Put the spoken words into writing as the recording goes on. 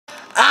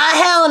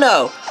Hell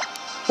no!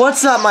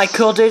 What's up, my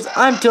cool dudes?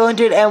 I'm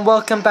DualingDude, and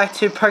welcome back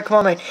to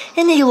Pokemon Mode.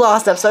 In the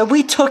last episode,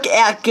 we took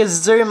out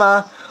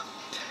Gazuma.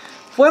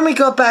 When we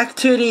got back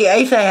to the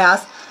Aether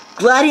House,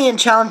 Gladian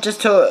challenges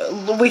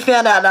to. We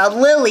found out that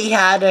Lily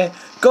had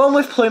gone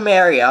with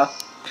Plumeria.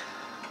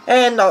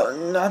 And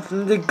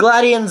the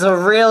Gladians are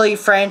really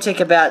frantic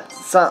about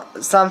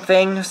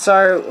something,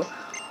 so.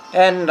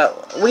 And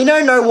we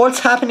don't know what's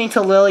happening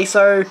to Lily,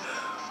 so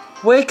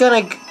we're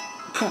gonna.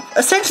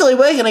 Essentially,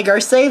 we're gonna go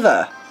save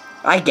her,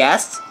 I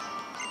guess.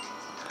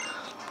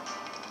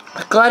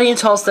 Gladian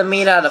told us to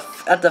meet at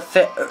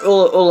the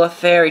Ula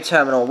Ferry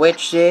Terminal,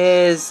 which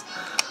is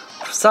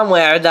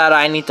somewhere that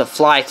I need to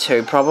fly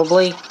to,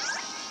 probably.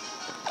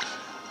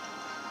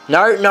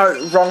 No,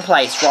 wrong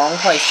place,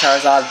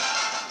 Charizard.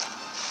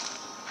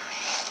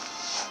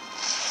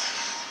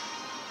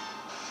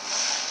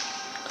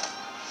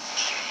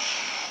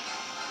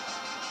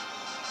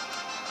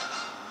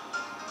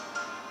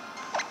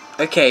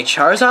 Okay,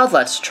 Charizard,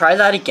 let's try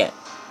that again.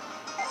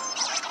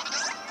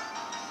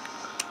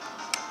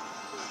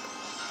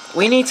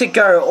 We need to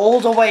go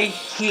all the way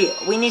here.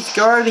 We need to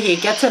go over here,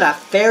 get to that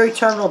ferry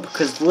terminal,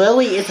 because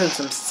Lily is in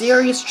some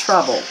serious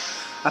trouble,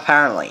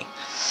 apparently.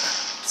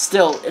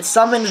 Still, it's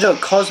something to do with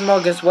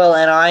Cosmog as well,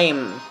 and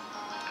I'm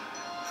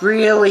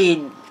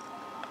really...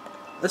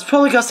 It's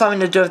probably got something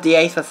to do with the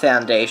Aether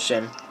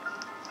Foundation.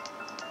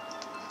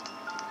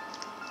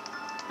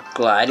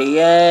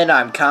 Gladian,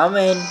 I'm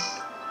coming.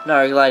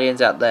 No,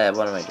 Gladian's out there.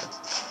 What am I doing?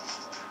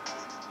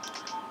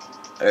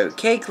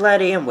 Okay,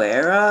 Gladian,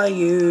 where are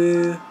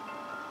you?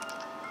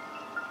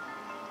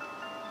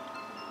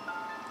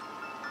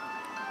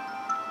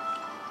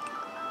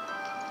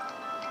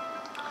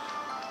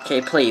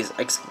 Okay, please.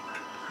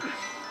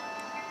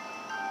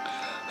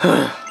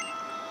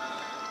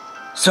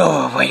 So,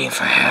 we're waiting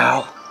for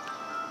Hal.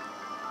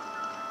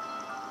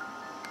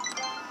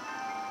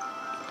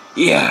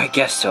 Yeah, I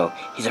guess so.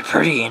 He's a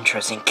pretty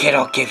interesting kid,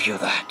 I'll give you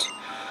that.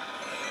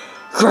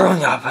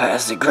 Growing up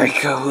as the great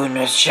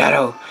Kahuna's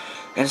shadow,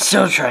 and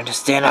still trying to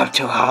stand up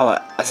to Hal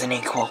as an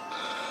equal,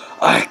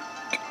 I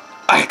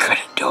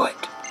couldn't do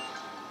it.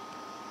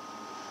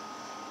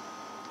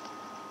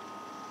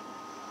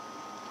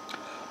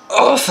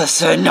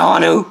 Officer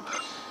Nanu!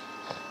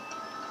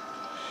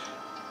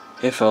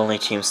 If only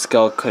Team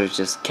Skull could have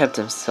just kept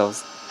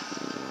themselves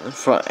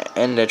from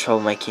end their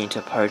troublemaking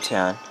to Po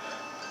Town.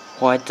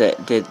 Why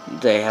did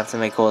they have to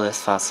make all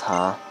this fuss,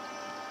 huh?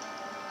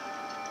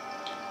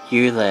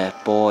 You there,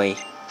 boy.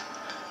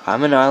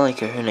 I'm an island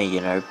kahuna,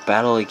 you know.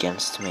 Battle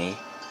against me.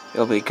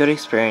 It'll be a good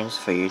experience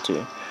for you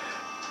too,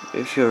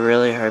 if you're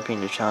really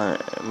hoping to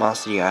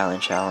master the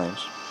island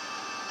challenge.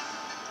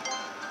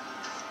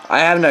 I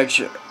have no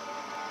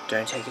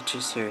Don't take it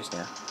too serious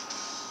now.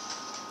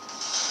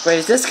 Wait,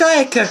 is this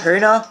guy a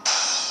kahuna?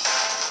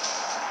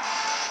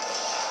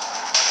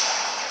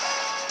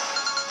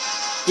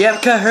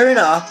 Yep,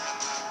 Kahuna.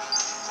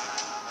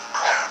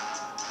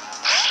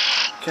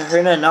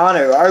 Kahuna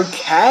Nanu.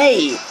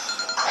 Okay.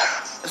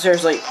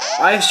 Seriously,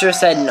 I should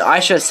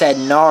have said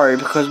no,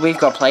 because we've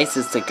got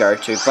places to go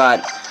to,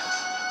 but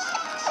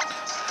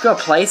we've got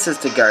places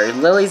to go.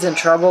 Lily's in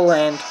trouble,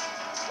 and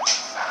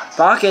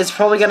Barker is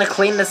probably gonna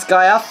clean this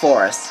guy up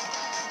for us.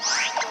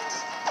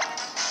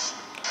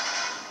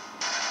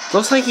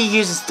 Looks like he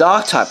uses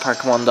Dark-type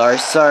Pokemon though,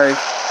 so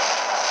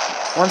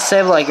once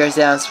Sableye goes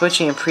down,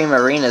 switching in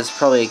Primarina is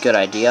probably a good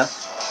idea.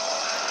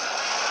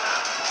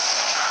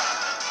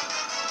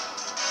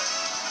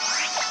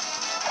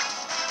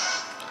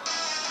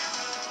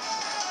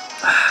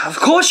 Of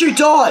course you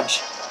dodge!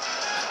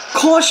 Of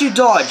course you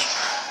dodge!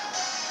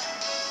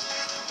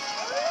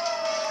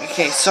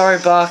 Okay, sorry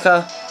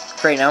Barker.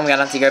 Great, now I'm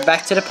gonna have to go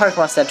back to the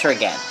Pokemon Center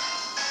again.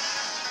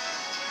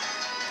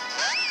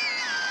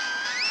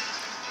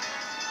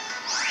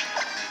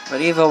 But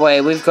either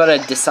way, we've got a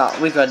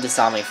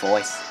disarming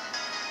voice.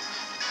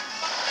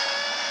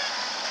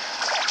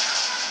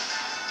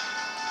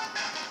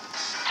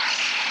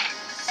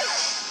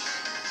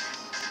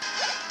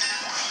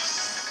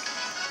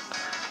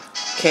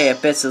 Okay,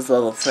 Abyss is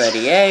level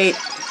 38.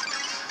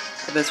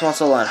 Abyss wants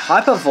to learn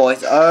Hyper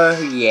Voice. Oh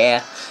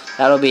yeah,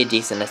 that'll be a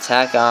decent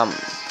attack.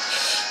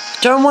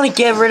 Don't want to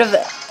get rid of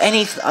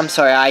any. I'm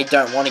sorry, I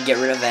don't want to get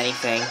rid of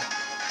anything.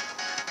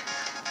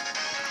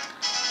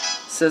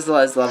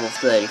 Sizzler is level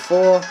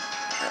 34.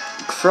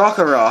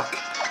 Crocorock.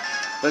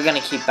 We're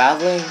gonna keep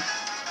battling.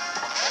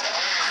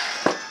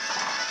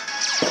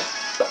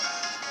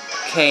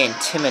 Okay,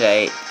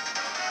 Intimidate.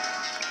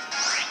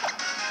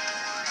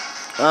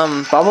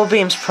 Bubble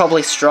Beam's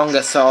probably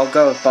stronger, so I'll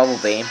go with Bubble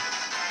Beam.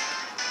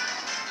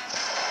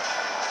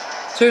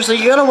 Seriously,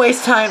 you're gonna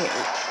waste time.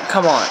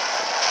 Come on.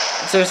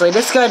 Seriously,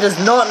 this guy does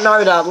not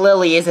know that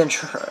Lily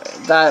isn't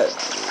that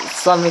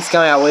something's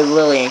going out with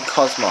Lily and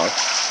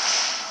Cosmog.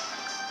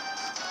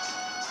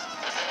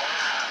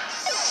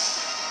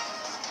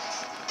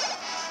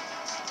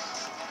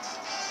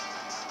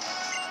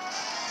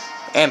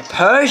 And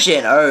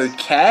Persian,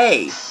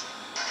 okay.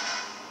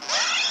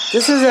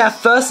 This is our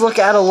first look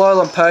at a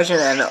Alolan Persian,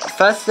 and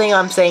first thing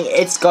I'm saying,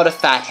 it's got a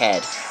fat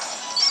head.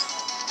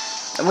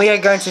 And we are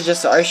going to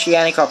just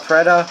Oceanic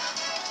Operator.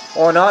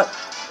 Or not.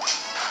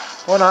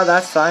 Or not,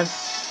 that's fine.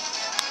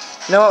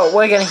 You know what,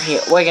 we're gonna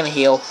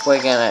heal.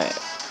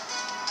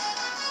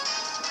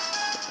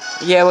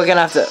 Yeah, we're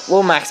gonna have to,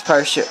 we'll max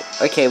potion.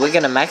 Okay, we're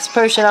gonna max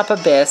potion up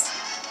Abyss.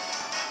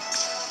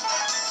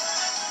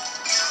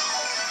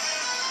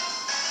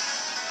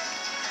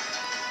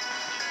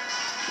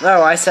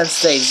 No, I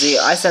sense the Z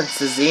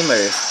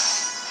move.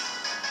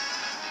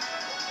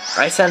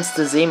 I sense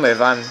the Z move,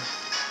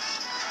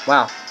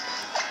 wow.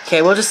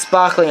 Okay, we'll just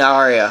Sparkling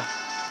Aria.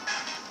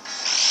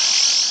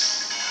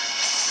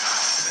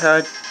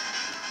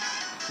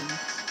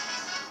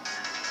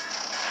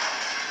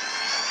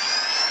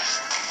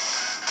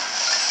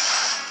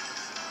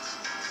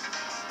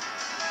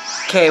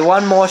 Okay,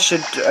 one more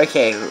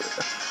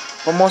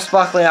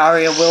Sparkling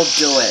Aria will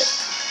do it.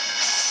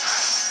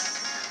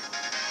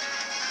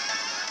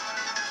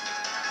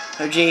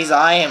 Oh jeez,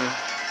 I am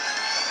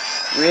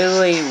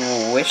really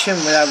wishing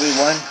that we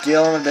weren't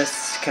dealing with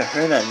this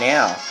Kahuna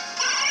now.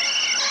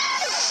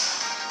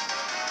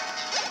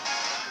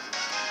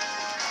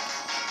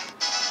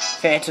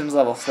 Phantom's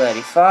level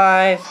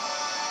 35.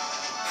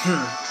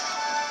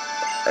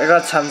 I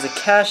got tons of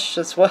cash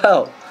as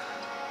well.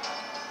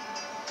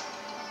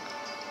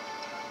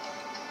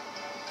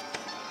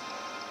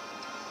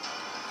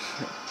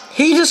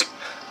 He just...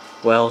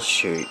 Well,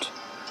 shoot.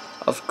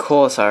 Of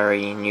course I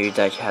already knew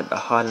that you had the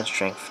heart and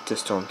strength to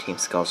storm Team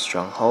Skull's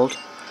stronghold.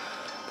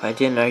 But I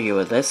didn't know you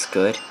were this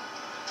good.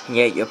 And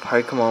yet your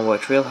Pokemon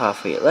worked real hard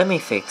for you. Let me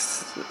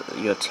fix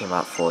your team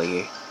up for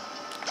you.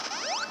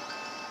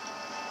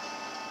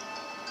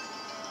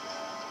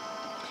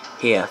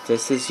 Here,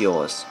 this is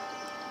yours.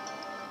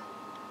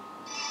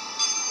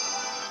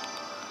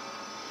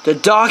 The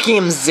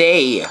Darkium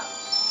Z!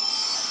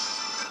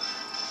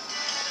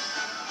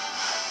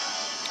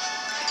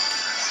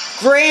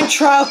 Grand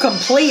trial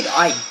complete,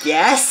 I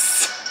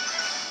guess?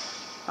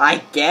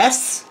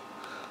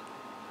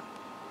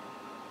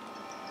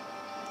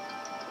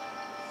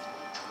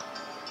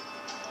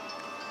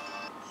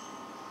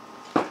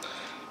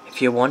 If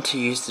you want to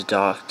use the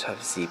Dark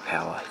type Z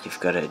power,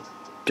 you've got to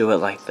do it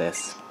like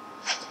this.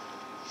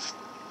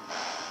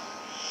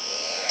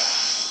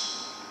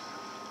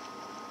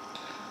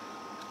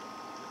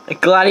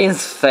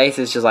 Gladian's face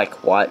is just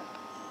like, what?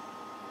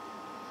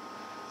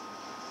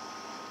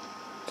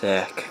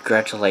 There,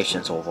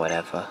 congratulations or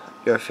whatever.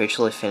 You're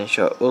officially finished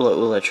your Ula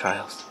Ula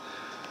trials.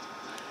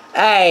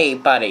 Hey,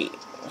 buddy.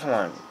 Come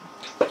on.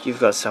 You've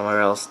got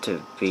somewhere else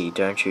to be,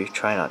 don't you?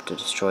 Try not to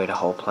destroy the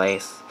whole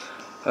place.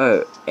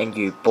 Oh, and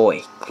you,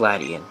 boy,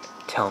 Gladian,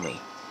 tell me.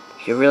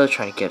 If you're really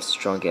trying to get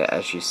stronger,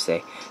 as you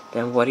say,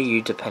 then what are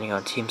you depending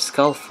on Team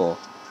Skull for?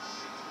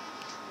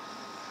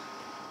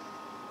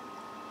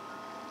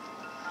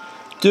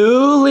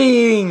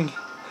 Dueling!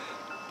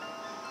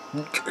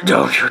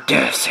 Don't you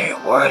dare say a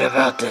word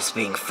about this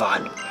being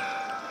fun.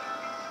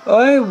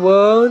 I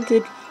won't.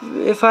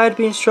 If I had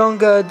been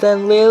stronger,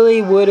 then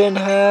Lily wouldn't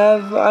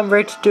have. I'm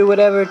ready to do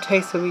whatever it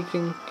takes so we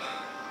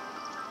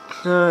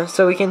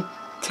can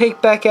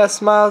take back our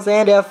smiles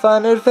and our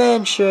fun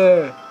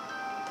adventure.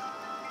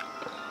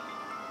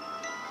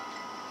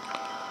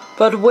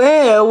 But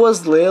where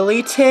was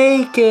Lily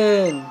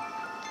taken?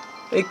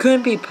 It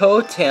couldn't be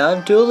Po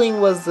Town.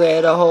 Dueling was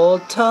there the whole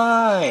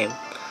time.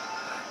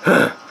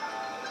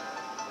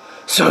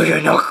 So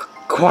you're not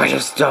quite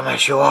as dumb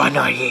as you are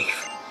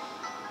naive.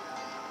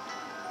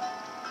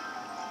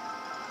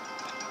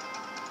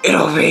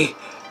 It'll be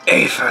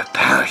A for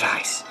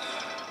Paradise.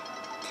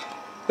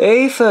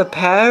 A for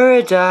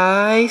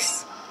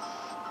Paradise?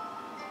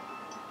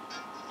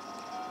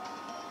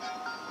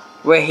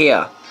 We're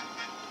here.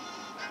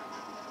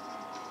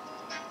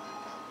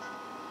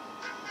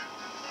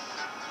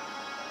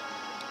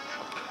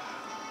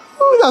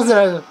 Who doesn't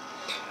know?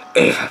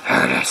 A for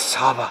Paradise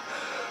Harbor.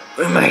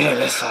 We made it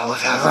this far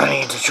without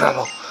running into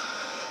trouble.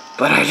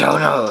 But I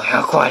don't know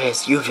how quiet it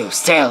is. You do.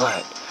 Stay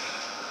alert.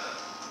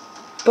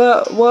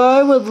 But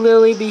why would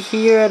Lily be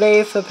here at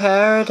A for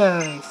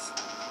Paradise?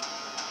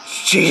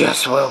 She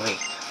just will be.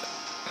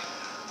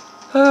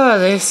 Oh,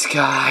 this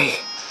guy.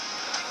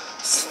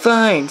 It's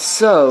fine.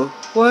 So,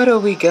 what are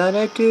we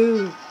gonna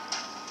do?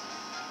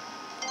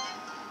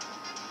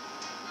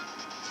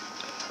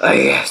 Oh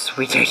yes,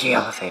 we take the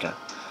elevator.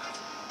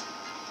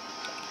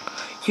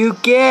 You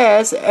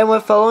guess, and we're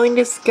following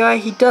this guy.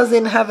 He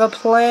doesn't have a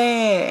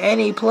plan,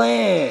 any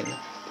plan.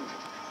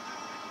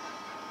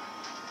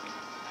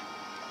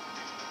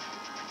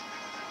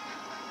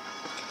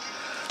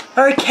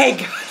 Okay,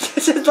 guys,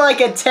 this is like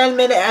a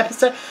 10-minute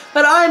episode,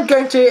 but I'm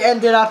going to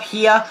end it up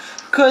here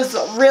because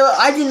really,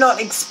 I did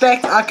not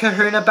expect a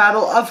Kahuna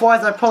battle.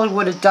 Otherwise, I probably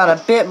would have done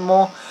a bit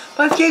more.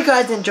 But if you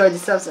guys enjoyed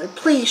this episode,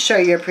 please show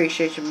your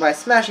appreciation by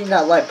smashing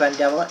that like button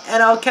down below,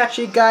 and I'll catch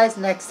you guys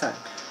next time.